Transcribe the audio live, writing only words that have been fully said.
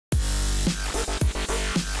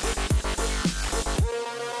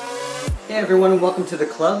Hey everyone, and welcome to the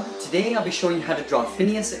club. Today I'll be showing you how to draw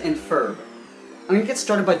Phineas and Ferb. I'm going to get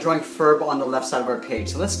started by drawing Ferb on the left side of our page.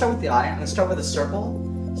 So let's start with the eye. I'm going to start with a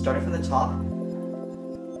circle, starting from the top,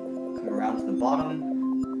 come around to the bottom,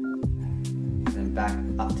 and then back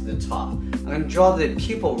up to the top. I'm going to draw the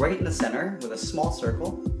pupil right in the center with a small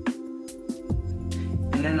circle.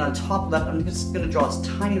 And then on top left, I'm just going to draw a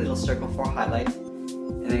tiny little circle for highlight,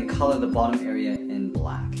 and then color the bottom area in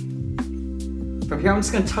black. From here, I'm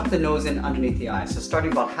just going to tuck the nose in underneath the eye. So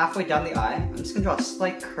starting about halfway down the eye, I'm just going to draw a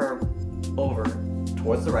slight curve over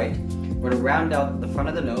towards the right. We're going to round out the front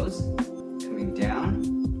of the nose, coming down.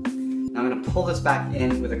 Now I'm going to pull this back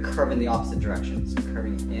in with a curve in the opposite direction. So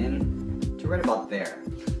curving in to right about there.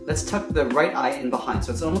 Let's tuck the right eye in behind.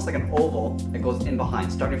 So it's almost like an oval that goes in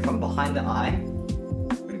behind. Starting from behind the eye,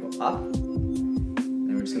 we're going to go up. And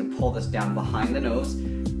then we're just going to pull this down behind the nose.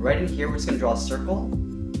 Right in here, we're just going to draw a circle.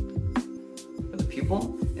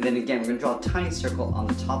 Pupil, and then again we're going to draw a tiny circle on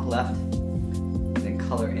the top left and then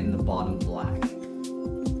color in the bottom black.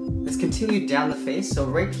 Let's continue down the face. So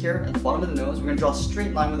right here at the bottom of the nose, we're going to draw a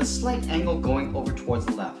straight line with a slight angle going over towards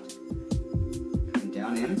the left. Coming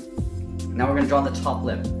down in. Now we're going to draw the top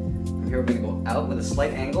lip. From here we're going to go out with a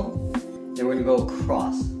slight angle, then we're going to go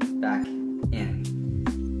across, back in.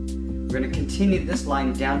 We're going to continue this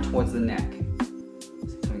line down towards the neck.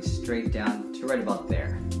 So coming straight down to right about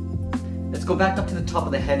there. Let's go back up to the top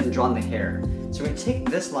of the head and draw on the hair. So we're going to take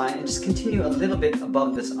this line and just continue a little bit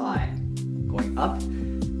above this eye. Going up.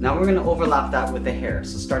 Now we're going to overlap that with the hair.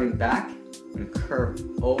 So starting back, we're going to curve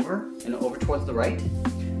over and over towards the right.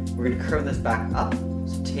 We're going to curve this back up,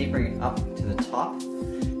 so tapering it up to the top.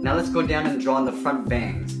 Now let's go down and draw on the front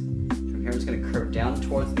bangs. From here I'm just going to curve down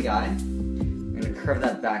towards the eye. We're going to curve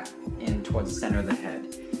that back in towards the center of the head.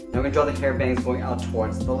 Now we're going to draw the hair bangs going out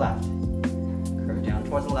towards the left. Curve down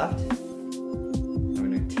towards the left.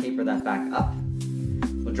 Taper that back up.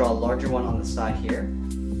 We'll draw a larger one on the side here,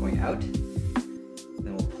 going out.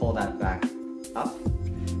 Then we'll pull that back up.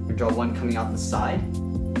 We'll draw one coming out the side,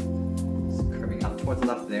 so curving up towards the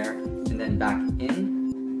left there, and then back in.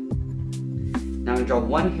 Now I'm going to draw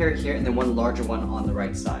one hair here and then one larger one on the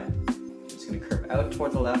right side. I'm just going to curve out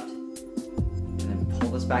towards the left, and then pull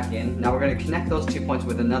this back in. Now we're going to connect those 2 points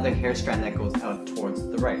with another hair strand that goes out towards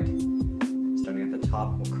the right. Starting at the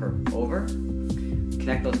top, we'll curve over.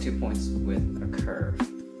 Connect those 2 points with a curve.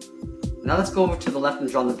 Now let's go over to the left and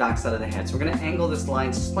draw on the back side of the head. So we're going to angle this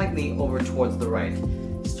line slightly over towards the right.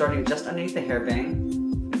 Starting just underneath the hair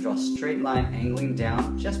bang, draw a straight line angling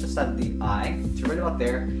down just beside the eye to right about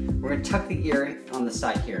there. We're going to tuck the ear on the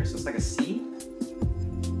side here. So it's like a C.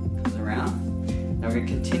 Comes around. Now we're going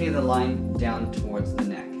to continue the line down towards the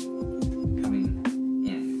neck. Coming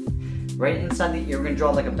in. Right inside the ear, we're going to draw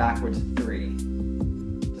like a backwards 3.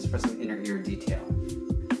 Just for some inner ear detail.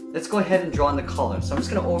 Let's go ahead and draw in the color. So I'm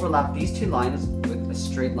just going to overlap these two lines with a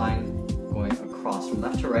straight line going across from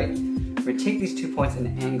left to right. We're going to take these 2 points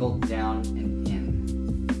and angle down and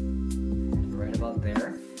in. Right about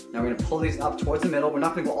there. Now we're going to pull these up towards the middle. We're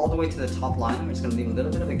not going to go all the way to the top line. We're just going to leave a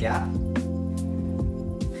little bit of a gap. And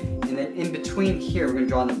then in between here, we're going to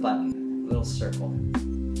draw in the button, a little circle.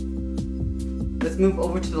 Let's move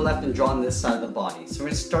over to the left and draw on this side of the body. So we're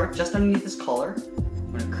going to start just underneath this collar.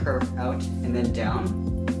 We're going to curve out and then down.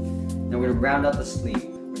 Now we're going to round out the sleeve.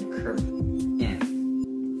 We're going to curve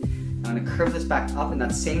in. Now I'm going to curve this back up in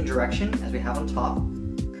that same direction as we have on top.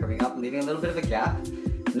 Curving up, leaving a little bit of a gap.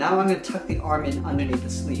 Now I'm going to tuck the arm in underneath the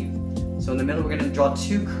sleeve. So in the middle we're going to draw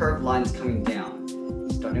 2 curved lines coming down.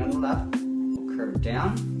 Starting on the left, we'll curve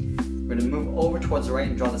down. We're going to move over towards the right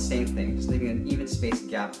and draw the same thing, just leaving an even spaced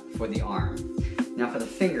gap for the arm. Now for the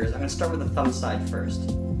fingers, I'm going to start with the thumb side first.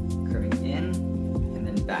 Curving in and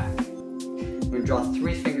then back. We're going to draw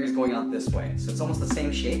 3 fingers going out this way. So it's almost the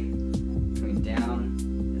same shape. Coming down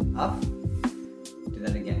and up. Do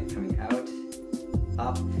that again. Coming out,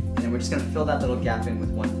 up. And then we're just going to fill that little gap in with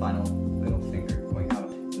one final little finger. Going out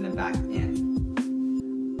and then back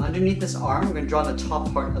in. Underneath this arm, we're going to draw the top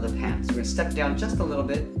part of the pants. So we're going to step down just a little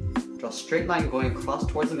bit. Draw a straight line going across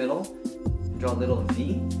towards the middle. Draw a little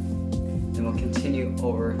V. Then we'll continue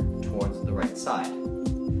over towards the right side.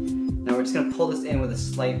 Now we're just going to pull this in with a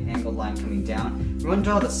slight angled line coming down. We want to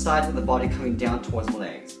draw the sides of the body coming down towards the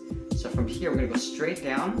legs. So from here we're going to go straight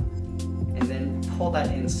down and then pull that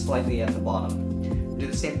in slightly at the bottom. We'll do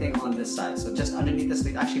the same thing on this side. So just underneath the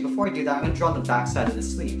sleeve. Actually, before I do that, I'm going to draw the back side of the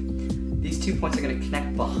sleeve. These 2 points are going to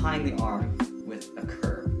connect behind the arm with a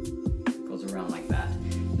curve. It goes around like that.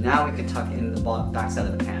 Now we can tuck in the back side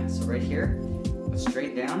of the pants. So right here, go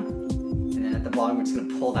straight down, and then at the bottom we're just going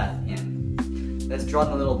to pull that in. Let's draw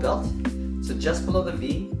the little belt. So just below the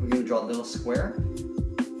V, we're going to draw a little square.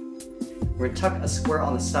 We're going to tuck a square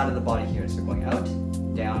on the side of the body here. So going out,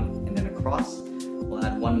 down, and then across. We'll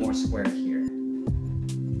add one more square here.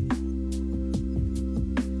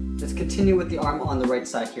 Let's continue with the arm on the right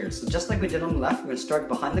side here. So just like we did on the left, we're going to start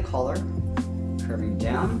behind the collar, curving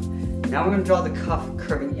down. Now we're going to draw the cuff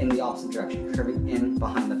curving in the opposite direction, curving in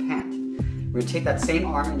behind the pant. We're going to take that same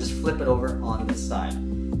arm and just flip it over on this side.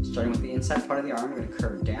 Starting with the inside part of the arm, we're going to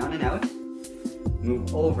curve down and out,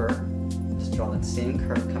 move over, just draw that same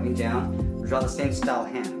curve coming down. We'll draw the same style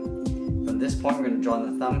hand. From this point, we're going to draw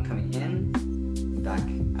the thumb coming in, back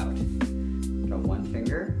out. Draw one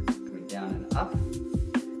finger, going down and up.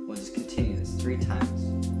 We'll just continue this 3 times.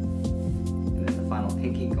 And then the final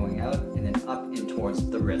pinky going out and then up and towards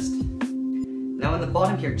the wrist. Now in the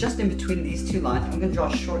bottom here, just in between these 2 lines, I'm going to draw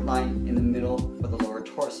a short line in the middle for the lower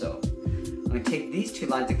torso. I'm going to take these 2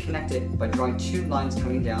 lines and connect it by drawing 2 lines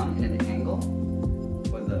coming down in an angle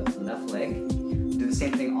for the left leg. Do the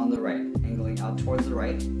same thing on the right, angling out towards the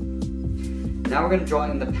right. Now we're going to draw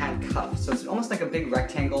in the pant cuff. So it's almost like a big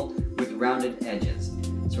rectangle with rounded edges.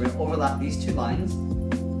 So we're going to overlap these 2 lines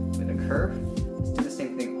with a curve. Let's do the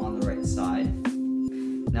same thing on the right side.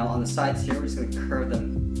 Now on the sides here, we're just going to curve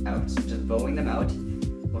them out. So just bowing them out.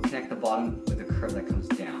 We'll connect the bottom with a curve that comes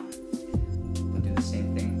down. We'll do the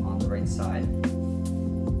same thing on the right side.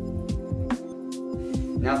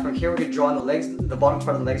 Now from here, we're going to draw on the legs. The bottom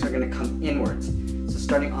part of the legs are going to come inwards. So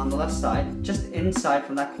starting on the left side, just inside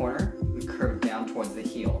from that corner, we curve down towards the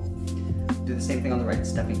heel. Do the same thing on the right,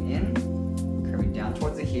 stepping in, curving down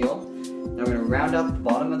towards the heel. Now we're going to round out the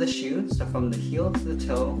bottom of the shoe. So from the heel to the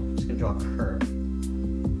toe, I'm just going to draw a curve,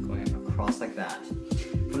 going across like that.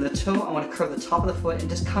 From the toe, I want to curve the top of the foot and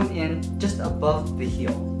just come in just above the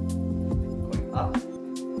heel, going up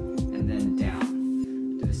and then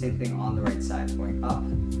down. Do the same thing on the right side, going up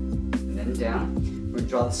and then down. We're going to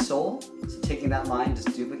draw the sole, so taking that line,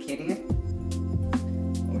 just duplicating it.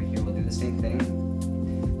 Over here, we'll do the same thing.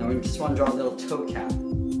 Now we just want to draw a little toe cap,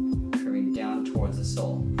 curving down towards the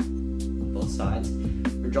sole on both sides. We're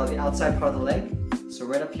going to draw the outside part of the leg. So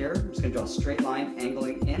right up here, we're just going to draw a straight line,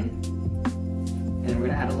 angling in. And we're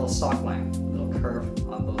going to add a little sock line, a little curve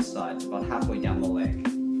on both sides, about halfway down the leg.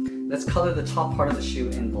 Let's color the top part of the shoe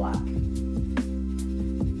in black.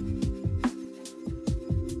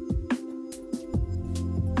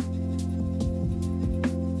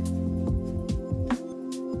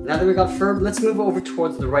 Now that we got Ferb, let's move over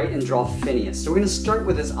towards the right and draw Phineas. So we're going to start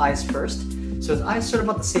with his eyes first. So his eyes start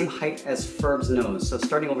about the same height as Ferb's nose. So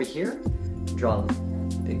starting over here, draw a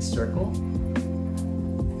big circle.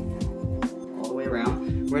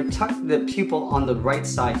 Around. We're going to tuck the pupil on the right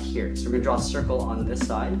side here. So we're going to draw a circle on this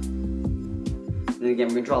side. And then again,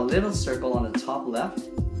 we're going to draw a little circle on the top left.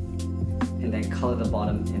 And then color the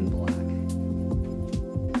bottom in black.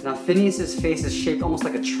 Now Phineas's face is shaped almost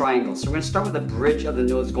like a triangle. So we're going to start with the bridge of the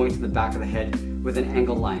nose going to the back of the head with an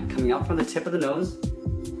angled line. Coming out from the tip of the nose,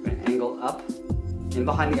 we're going to angle up in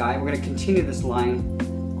behind the eye. We're going to continue this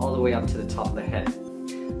line all the way up to the top of the head.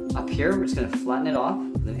 Up here, we're just going to flatten it off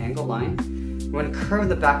with an angled line. We're going to curve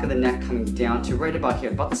the back of the neck coming down to right about here,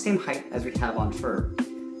 about the same height as we have on Ferb.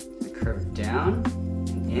 We curve down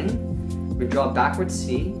and in. We draw a backward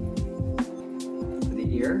C for the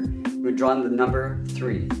ear. We're drawing the number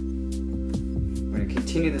 3. We're going to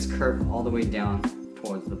continue this curve all the way down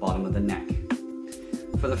towards the bottom of the neck.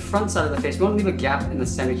 For the front side of the face, we want to leave a gap in the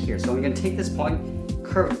center here. So I'm going to take this point,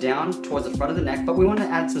 curve down towards the front of the neck, but we want to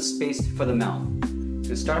add some space for the mouth. So we're going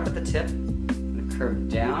to start up at the tip, I'm going to curve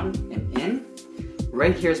down and in.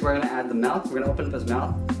 Right here is where we're going to add the mouth. We're going to open up his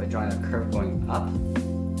mouth by drawing a curve going up.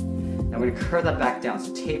 Now we're going to curve that back down,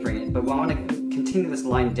 so tapering it, but we want to continue this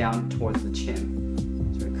line down towards the chin.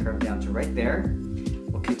 So we're going to curve down to right there.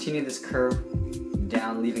 We'll continue this curve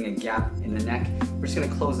down, leaving a gap in the neck. We're just going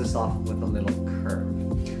to close this off with a little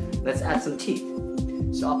curve. Let's add some teeth.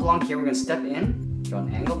 So up along here, we're going to step in, draw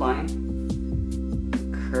an angled line,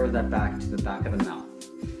 curve that back to the back of the mouth.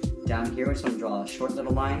 Down here, we just want to draw a short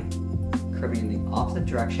little line, curving in the opposite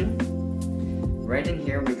direction. Right in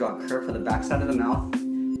here, we draw a curve for the back side of the mouth,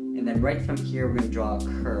 and then right from here, we're going to draw a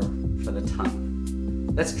curve for the tongue.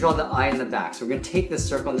 Let's draw the eye in the back. So we're going to take this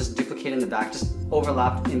circle and just duplicate it in the back, just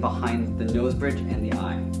overlap in behind the nose bridge and the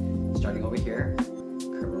eye. Starting over here,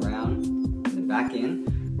 curve around, and then back in.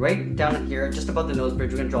 Right down here, just above the nose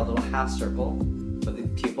bridge, we're going to draw a little half circle for the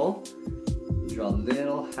pupil. Draw a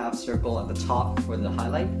little half circle at the top for the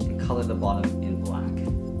highlight, and color the bottom in black.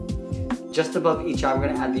 Just above each eye, we're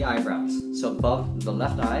going to add the eyebrows. So above the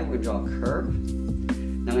left eye, we draw a curve.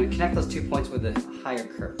 Now I'm going to connect those 2 points with a higher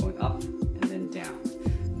curve, going up and then down.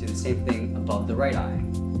 Do the same thing above the right eye.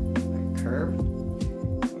 Curve.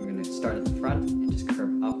 We're going to start at the front and just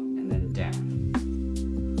curve up and then down.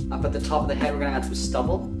 Up at the top of the head, we're gonna add some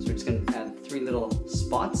stubble. So we're just gonna add 3 little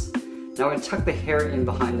spots. Now we're gonna tuck the hair in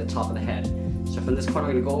behind the top of the head. So from this corner,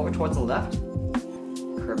 we're gonna go over towards the left,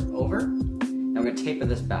 curve over. Now we're gonna taper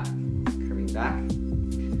this back, curving back.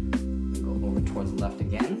 Go over towards the left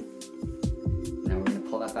again. Now we're gonna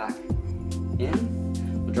pull that back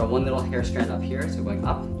in. We'll draw 1 little hair strand up here, so going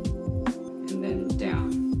up and then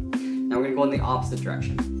down. Now we're gonna go in the opposite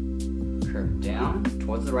direction. Curve down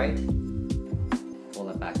towards the right. Pull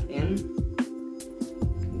that back in,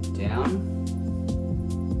 down,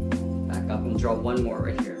 back up, and we'll draw 1 more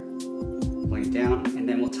right here. Pulling it down, and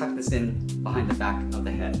then we'll tuck this in behind the back of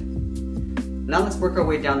the head. Now let's work our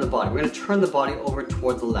way down the body. We're going to turn the body over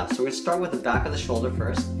towards the left. So we're going to start with the back of the shoulder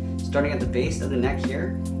first, starting at the base of the neck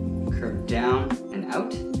here, curve down and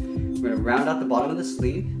out. We're going to round out the bottom of the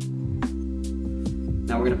sleeve.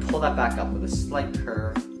 Now we're going to pull that back up with a slight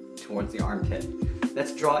curve towards the armpit.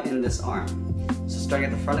 Let's draw in this arm. So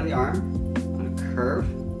starting at the front of the arm, I'm going to curve,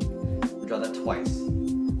 draw that twice,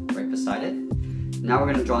 right beside it. Now we're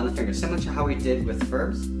going to draw in the fingers, similar to how we did with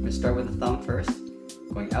Ferb's. We're going to start with the thumb first,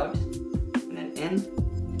 going out, and then in.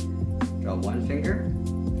 Draw 1 finger,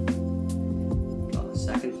 draw the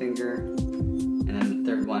 2nd finger, and then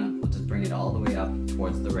the 3rd one, we'll just bring it all the way up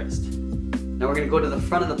towards the wrist. Now we're going to go to the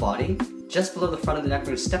front of the body. Just below the front of the neck, we're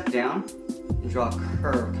going to step down and draw a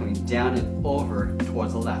curve coming down and over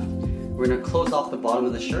towards the left. We're going to close off the bottom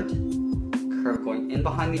of the shirt, curve going in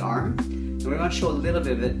behind the arm, and we want to show a little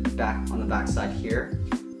bit of it back on the back side here.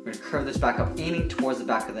 We're going to curve this back up, aiming towards the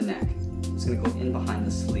back of the neck. It's going to go in behind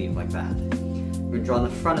the sleeve like that. We're going to draw in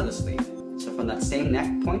the front of the sleeve. So from that same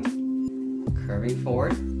neck point, curving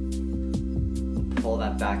forward, we'll pull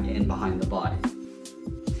that back in behind the body.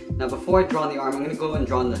 Now before I draw on the arm, I'm going to go and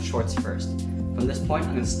draw in the shorts first. From this point,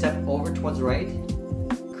 I'm going to step over towards the right,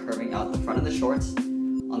 curving out the front of the shorts.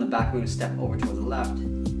 On the back, we're going to step over towards the left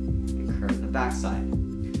and curve the back side.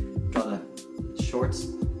 Draw the shorts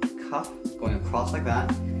cuff going across like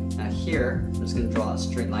that. Now here, I'm just going to draw a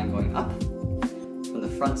straight line going up. From the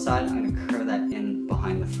front side, I'm going to curve that in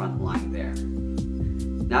behind the front line there.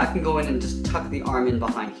 Now I can go in and just tuck the arm in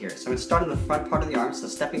behind here. So I'm going to start on the front part of the arm, so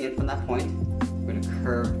stepping in from that point, we're going to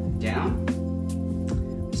curve down,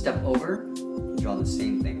 step over, draw the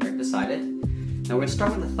same thing right beside it. Now we're going to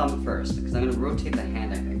start with the thumb first, because I'm going to rotate the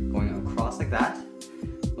hand, I think, going across like that.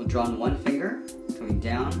 We'll draw in 1 finger, coming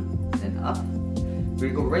down, then up. We're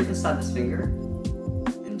going to go right beside this finger,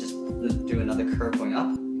 and just do another curve going up,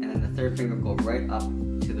 and then the 3rd finger will go right up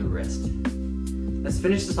to the wrist. Let's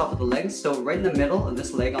finish this off with the legs. So right in the middle of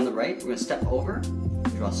this leg on the right, we're going to step over,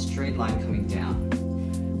 and draw a straight line coming down.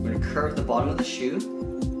 We're going to curve the bottom of the shoe,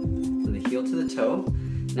 from the heel to the toe.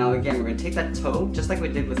 Now again, we're going to take that toe, just like we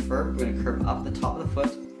did with Ferb, we're going to curve up the top of the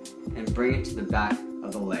foot and bring it to the back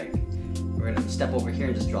of the leg. We're going to step over here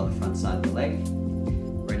and just draw the front side of the leg.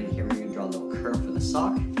 Right in here, we're going to draw a little curve for the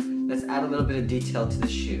sock. Let's add a little bit of detail to the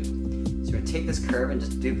shoe. So we're going to take this curve and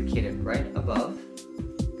just duplicate it right above.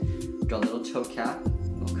 Draw a little toe cap, a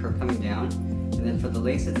little curve coming down. And then for the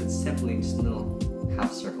laces, it's simply just a little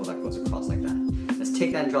half circle that goes across like that. Let's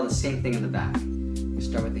take that and draw the same thing in the back. We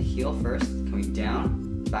start with the heel first, coming down,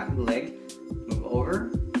 back of the leg, move over,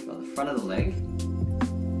 draw the front of the leg,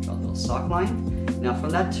 draw a little sock line. Now from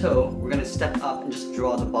that toe, we're going to step up and just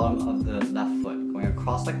draw the bottom of the left foot, going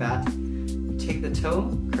across like that. Take the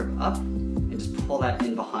toe, curve up, and just pull that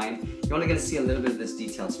in behind. You're only going to see a little bit of this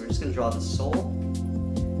detail, so we're just going to draw the sole,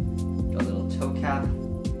 draw a little toe cap,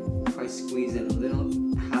 probably squeeze in a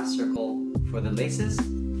little half circle for the laces.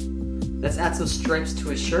 Let's add some stripes to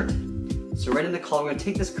his shirt. So right in the collar, we're going to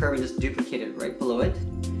take this curve and just duplicate it right below it.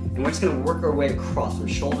 And we're just going to work our way across from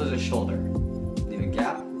shoulder to shoulder. Leave a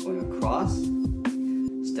gap, going across,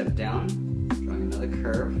 step down, drawing another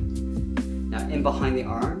curve. Now in behind the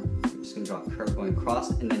arm, we're just going to draw a curve going across,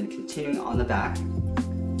 and then continuing on the back.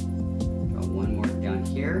 Draw 1 more down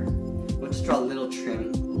here. We'll just draw a little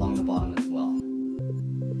trim along the bottom as well.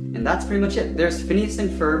 And that's pretty much it. There's Phineas and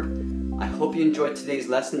Ferb. I hope you enjoyed today's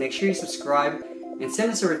lesson. Make sure you subscribe and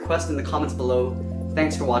send us a request in the comments below.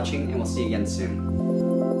 Thanks for watching, and we'll see you again soon.